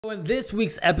In this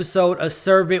week's episode of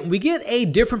Servant, we get a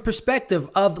different perspective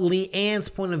of Leanne's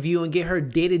point of view and get her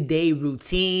day-to-day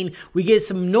routine. We get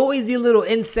some noisy little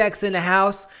insects in the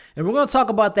house, and we're going to talk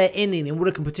about that ending and what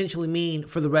it can potentially mean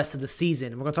for the rest of the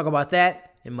season. We're going to talk about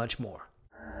that and much more.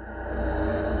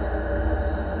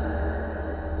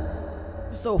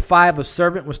 Episode 5 of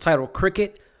Servant was titled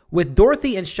Cricket. With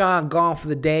Dorothy and Sean gone for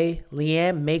the day,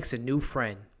 Leanne makes a new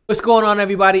friend. What's going on,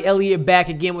 everybody? Elliot back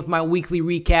again with my weekly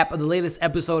recap of the latest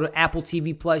episode of Apple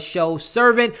TV Plus show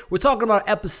Servant. We're talking about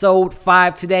episode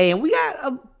 5 today, and we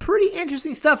got a pretty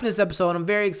interesting stuff in this episode. I'm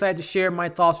very excited to share my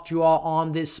thoughts with you all on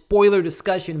this spoiler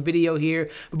discussion video here.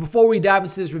 But before we dive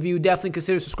into this review, definitely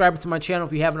consider subscribing to my channel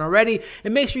if you haven't already,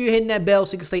 and make sure you're hitting that bell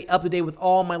so you can stay up to date with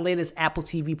all my latest Apple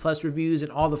TV Plus reviews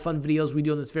and all the fun videos we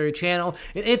do on this very channel.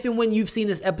 And if and when you've seen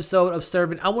this episode of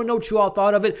Servant, I want to know what you all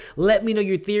thought of it. Let me know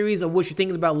your theories of what you're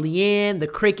thinking about Leanne, the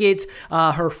crickets,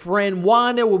 her friend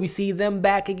Wanda. Will we see them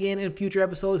back again in future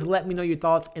episodes? Let me know your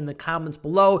thoughts in the comments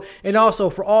below. And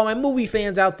also, for all my movie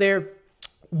fans out there,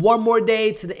 one more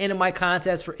day to the end of my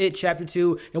contest for It Chapter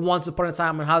 2 and Once Upon a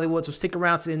Time in Hollywood. So stick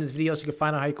around to the end of this video so you can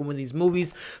find out how you can win these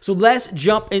movies. So let's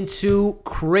jump into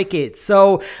Cricket.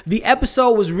 So the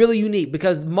episode was really unique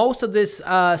because most of this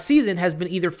season has been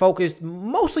either focused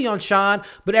mostly on Sean,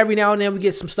 but every now and then we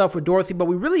get some stuff with Dorothy, but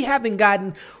we really haven't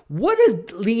gotten what does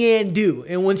Leanne do?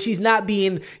 And when she's not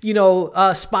being,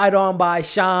 spied on by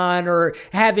Sean or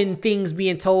having things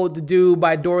being told to do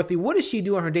by Dorothy, what does she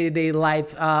do in her day-to-day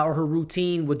life or her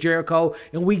routine with Jericho?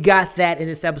 And we got that in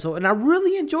this episode. And I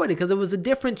really enjoyed it because it was a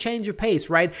different change of pace,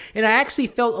 right? And I actually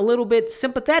felt a little bit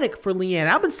sympathetic for Leanne.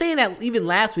 I've been saying that even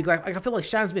last week. Like I feel like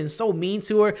Sean's been so mean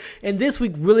to her. And this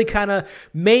week really kind of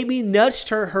maybe nudged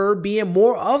her being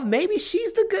more of maybe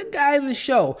she's the good guy in the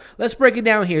show. Let's break it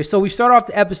down here. So we start off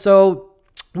the episode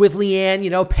with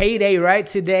Leanne, payday, right?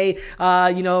 Today,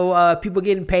 people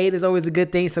getting paid is always a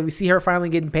good thing. So we see her finally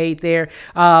getting paid there.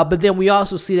 But then we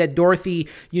also see that Dorothy,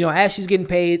 as she's getting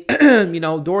paid,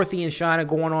 Dorothy and Sean are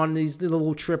going on this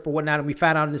little trip or whatnot. And we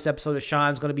found out in this episode that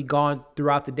Sean's going to be gone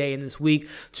throughout the day and this week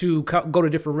to go to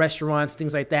different restaurants,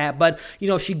 things like that. But,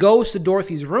 she goes to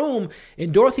Dorothy's room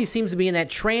and Dorothy seems to be in that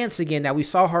trance again that we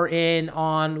saw her in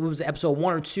on, what was it, episode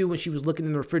 1 or 2 when she was looking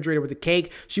in the refrigerator with the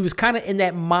cake. She was kind of in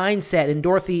that mindset, and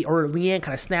Dorothy or Leanne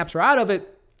kind of snaps her out of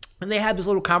it. And they have this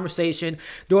little conversation.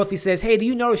 Dorothy says, hey, do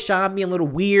you notice Sean being a little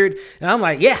weird? And I'm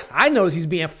like, yeah, I notice he's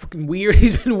being fucking weird.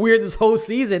 He's been weird this whole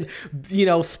season,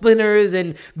 splinters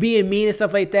and being mean and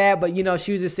stuff like that. But,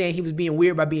 she was just saying he was being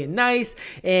weird by being nice.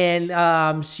 And,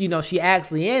 she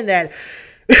asked Leanne that.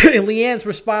 And Leanne's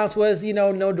response was,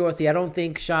 no, Dorothy, I don't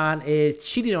think Sean is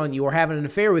cheating on you or having an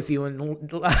affair with you. And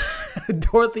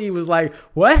Dorothy was like,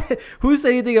 what? Who said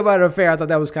anything about an affair? I thought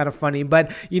that was kind of funny.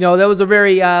 But, that was a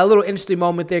very little interesting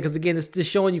moment there because, again, it's just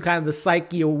showing you kind of the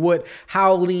psyche of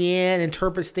how Leanne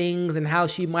interprets things and how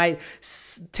she might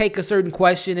take a certain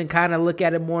question and kind of look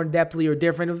at it more in-depthly or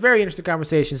different. It was a very interesting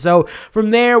conversation. So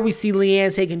from there, we see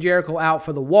Leanne taking Jericho out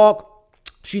for the walk.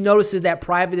 She notices that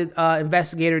private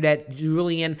investigator that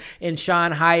Julian and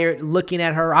Sean hired looking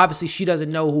at her. Obviously, she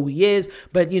doesn't know who he is,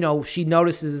 but, she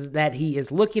notices that he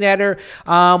is looking at her.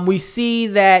 We see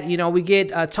that, we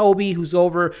get Toby, who's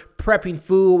over prepping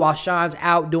food while Sean's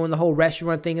out doing the whole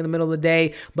restaurant thing in the middle of the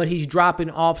day, but he's dropping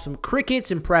off some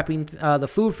crickets and prepping the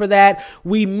food for that.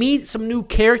 We meet some new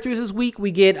characters this week. We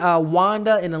get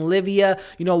Wanda and Olivia.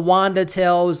 Wanda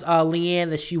tells Leanne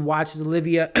that she watches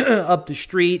Olivia up the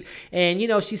street,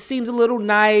 and, she seems a little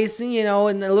nice, and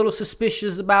a little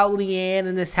suspicious about Leanne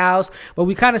in this house, but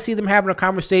we kind of see them having a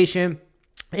conversation.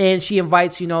 And she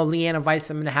invites, Leanne invites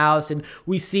them in the house, and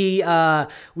we see her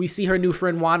new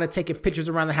friend Wanda taking pictures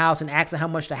around the house and asking how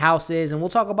much the house is, and we'll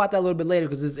talk about that a little bit later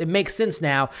because it makes sense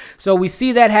now. So we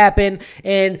see that happen,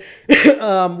 and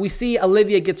we see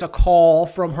Olivia gets a call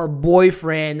from her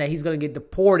boyfriend that he's going to get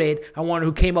deported. I wonder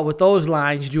who came up with those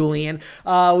lines, Julian.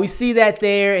 We see that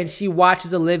there, and she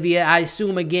watches Olivia. I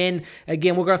assume, again, we're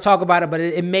going to talk about it, but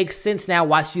it makes sense now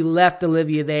why she left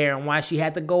Olivia there and why she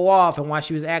had to go off and why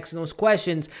she was asking those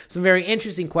questions. Some very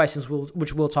interesting questions,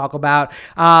 which we'll talk about.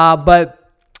 But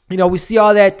we see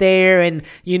all that there, and,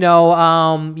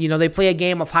 they play a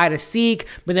game of hide and seek,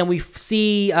 but then we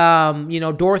see,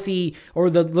 Dorothy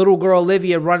or the little girl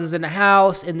Olivia runs in the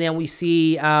house, and then we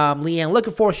see Leanne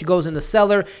looking for her. She goes in the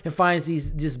cellar and finds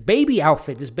this baby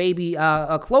outfit, this baby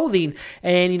clothing,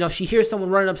 and, she hears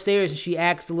someone running upstairs, and she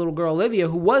asks the little girl Olivia,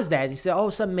 who was that? He said, oh,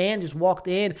 some man just walked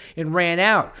in and ran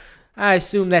out. I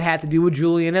assume that had to do with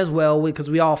Julian as well,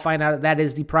 because we all find out that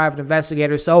is the private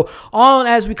investigator. So on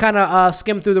as we kind of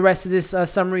skim through the rest of this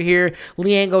summary here,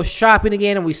 Leanne goes shopping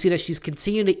again, and we see that she's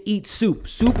continuing to eat soup.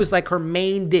 Soup is like her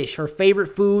main dish, her favorite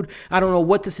food. I don't know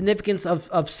what the significance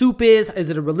of soup is. Is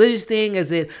it a religious thing?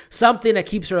 Is it something that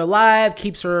keeps her alive,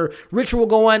 keeps her ritual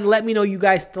going? Let me know you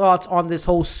guys' thoughts on this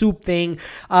whole soup thing.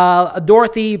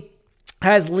 Dorothy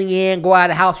has Leanne go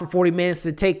out of the house for 40 minutes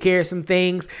to take care of some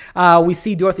things. We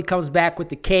see Dorothy comes back with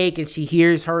the cake, and she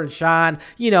hears her and Sean,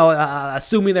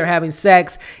 assuming they're having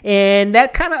sex. And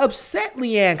that kind of upset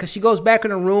Leanne, because she goes back in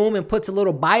her room and puts a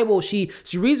little Bible. She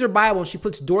reads her Bible, and she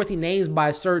puts Dorothy names by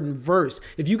a certain verse.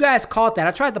 If you guys caught that,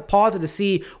 I tried to pause it to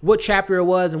see what chapter it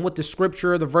was and what the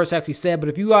scripture, the verse actually said. But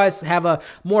if you guys have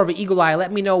more of an eagle eye,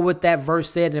 let me know what that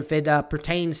verse said and if it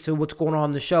pertains to what's going on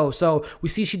in the show. So we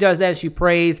see she does that, and she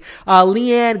prays.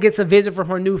 Leanne gets a visit from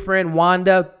her new friend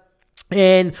Wanda.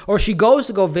 Or she goes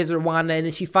to go visit Wanda, and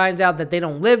then she finds out that they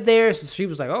don't live there. So she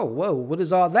was like, oh, whoa, what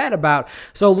is all that about?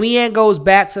 So Leanne goes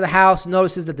back to the house,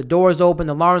 notices that the door is open,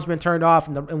 the alarm's been turned off,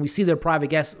 and we see the private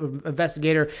guest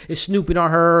investigator is snooping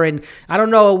on her. And I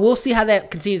don't know, we'll see how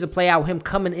that continues to play out with him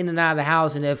coming in and out of the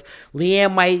house, and if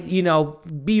Leanne might,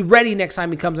 be ready next time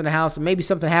he comes in the house, and maybe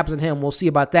something happens to him. We'll see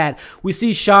about that. We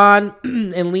see Sean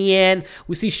and Leanne.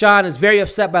 We see Sean is very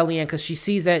upset by Leanne because he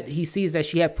sees that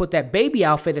she had put that baby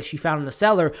outfit that she found in the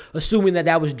cellar, assuming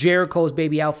that was Jericho's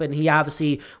baby outfit.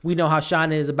 And we know how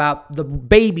Sean is about the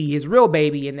baby, his real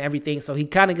baby and everything. So he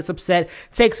kind of gets upset,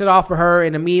 takes it off of her,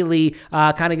 and immediately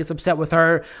kind of gets upset with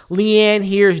her. Leanne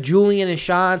hears Julian and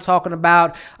Sean talking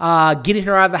about getting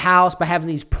her out of the house by having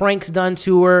these pranks done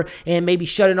to her and maybe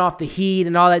shutting off the heat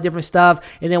and all that different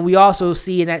stuff. And then we also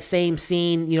see in that same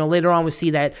scene, later on we see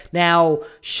that now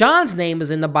Sean's name is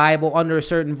in the Bible under a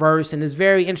certain verse, and it's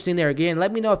very interesting there. Again,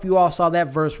 let me know if you all saw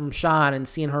that verse from Sean and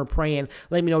seeing her praying.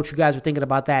 Let me know what you guys are thinking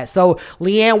about that. So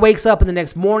Leanne wakes up in the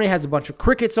next morning, has a bunch of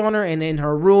crickets on her and in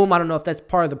her room. I don't know if that's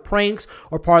part of the pranks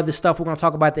or part of the stuff we're going to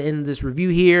talk about at the end of this review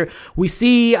here. We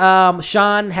see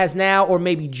Sean has now, or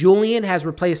maybe Julian has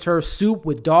replaced her soup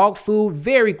with dog food.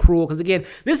 Very cruel, because again,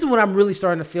 this is what I'm really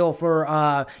starting to feel for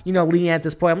Leanne at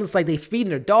this point. I'm just like, they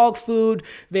feeding her dog food.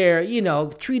 They're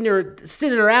treating her,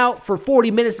 sitting her out for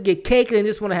 40 minutes to get cake, and they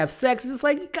just want to have sex. It's just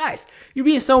like, guys, you're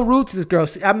being so rude to this girl.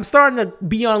 I'm starting to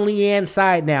be on Leanne's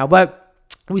side now, but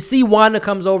we see Wanda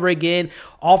comes over again,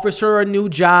 offers her a new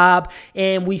job,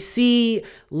 and we see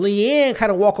Leanne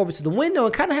kind of walk over to the window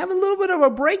and kind of have a little bit of a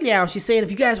breakdown. She's saying,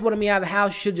 if you guys wanted me out of the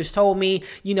house, you should have just told me.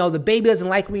 The baby doesn't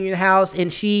like me in the house.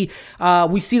 And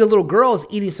we see the little girl is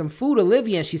eating some food,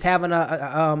 Olivia, and she's having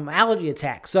a allergy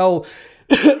attack. So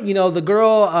the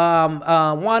girl,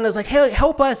 Wanda's like, hey,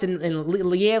 help us. And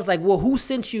Leanne's like, well, who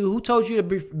sent you? Who told you to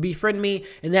befriend me?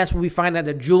 And that's when we find out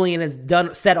that Julian has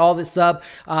set all this up.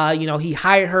 He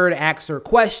hired her to ask her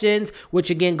questions, which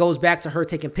again goes back to her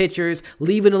taking pictures,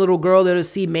 leaving a little girl there to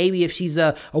see maybe if she's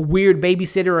a weird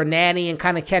babysitter or nanny, and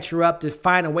kind of catch her up to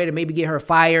find a way to maybe get her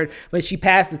fired. But she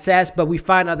passed the test, but we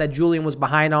find out that Julian was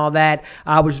behind all that,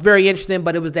 which was very interesting.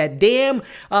 But it was that damn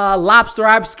lobster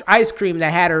ice cream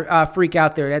that had her freak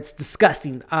out there. That's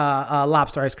disgusting.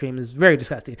 Lobster ice cream is very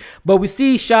disgusting. But we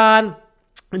see Sean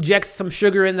injects some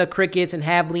sugar in the crickets and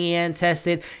have Leanne test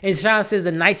it. And Sean says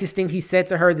the nicest thing he said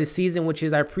to her this season, which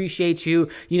is, I appreciate you.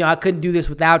 I couldn't do this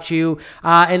without you.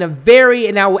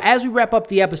 And now as we wrap up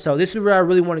the episode, this is where I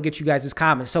really want to get you guys'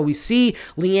 comments. So we see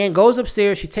Leanne goes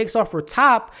upstairs. She takes off her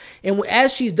top. And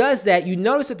as she does that, you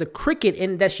notice that the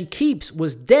cricket that she keeps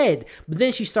was dead. But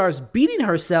then she starts beating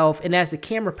herself. And as the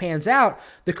camera pans out,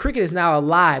 the cricket is now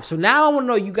alive. So now I want to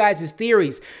know you guys'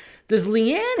 theories. Does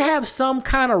Leanne have some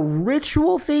kind of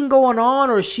ritual thing going on,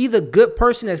 or is she the good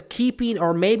person that's keeping,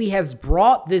 or maybe has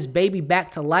brought this baby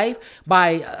back to life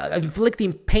by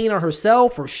inflicting pain on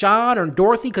herself or Sean or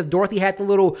Dorothy, because Dorothy had the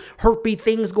little herpy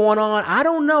things going on? I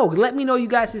don't know. Let me know you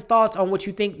guys' thoughts on what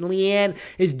you think Leanne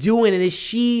is doing, and is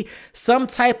she some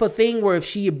type of thing where if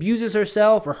she abuses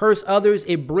herself or hurts others,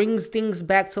 it brings things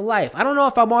back to life? I don't know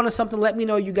if I'm onto something. Let me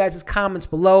know you guys' comments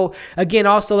below. Again,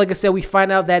 also, like I said, we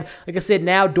find out that, like I said,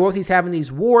 now Dorothy's having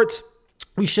these warts.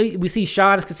 We see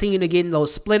Sean continuing to get in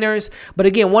those splinters. But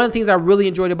again, one of the things I really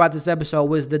enjoyed about this episode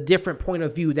was the different point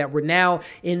of view that we're now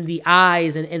in the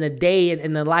eyes and in a day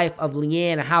in the life of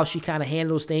Leanne, and how she kind of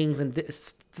handles things and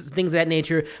things of that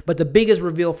nature. But the biggest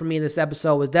reveal for me in this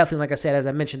episode was definitely, like I said, as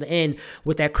I mentioned at the end,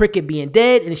 with that cricket being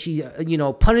dead, and she,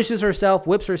 punishes herself,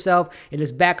 whips herself, and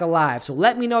is back alive. So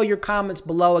let me know your comments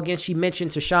below. Again, she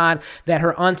mentioned to Sean that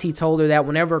her auntie told her that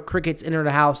whenever crickets enter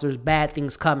the house, there's bad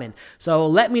things coming. So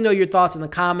let me know your thoughts in the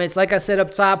comments. Like I said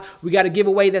up top, we got a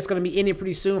giveaway that's going to be ending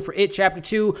pretty soon for It Chapter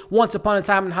 2, Once Upon a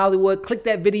Time in Hollywood. Click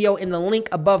that video in the link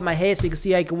above my head so you can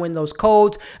see how you can win those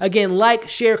codes. Again, like,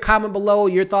 share, comment below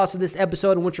your thoughts of this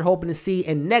episode and what you're hoping to see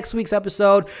in next week's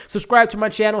episode. Subscribe to my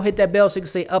channel, hit that bell so you can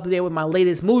stay up to date with my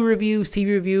latest movie reviews, TV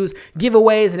reviews,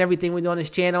 giveaways, and everything we do on this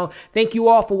channel. Thank you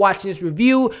all for watching this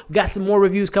review. We got some more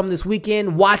reviews coming this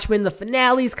weekend. Watchmen, the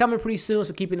finale is coming pretty soon,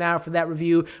 so keep an eye out for that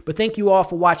review. But thank you all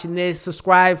for watching this.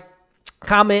 Subscribe,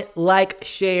 comment, like,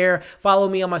 share, follow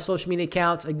me on my social media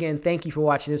accounts. Again, thank you for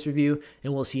watching this review,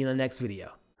 and we'll see you in the next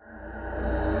video.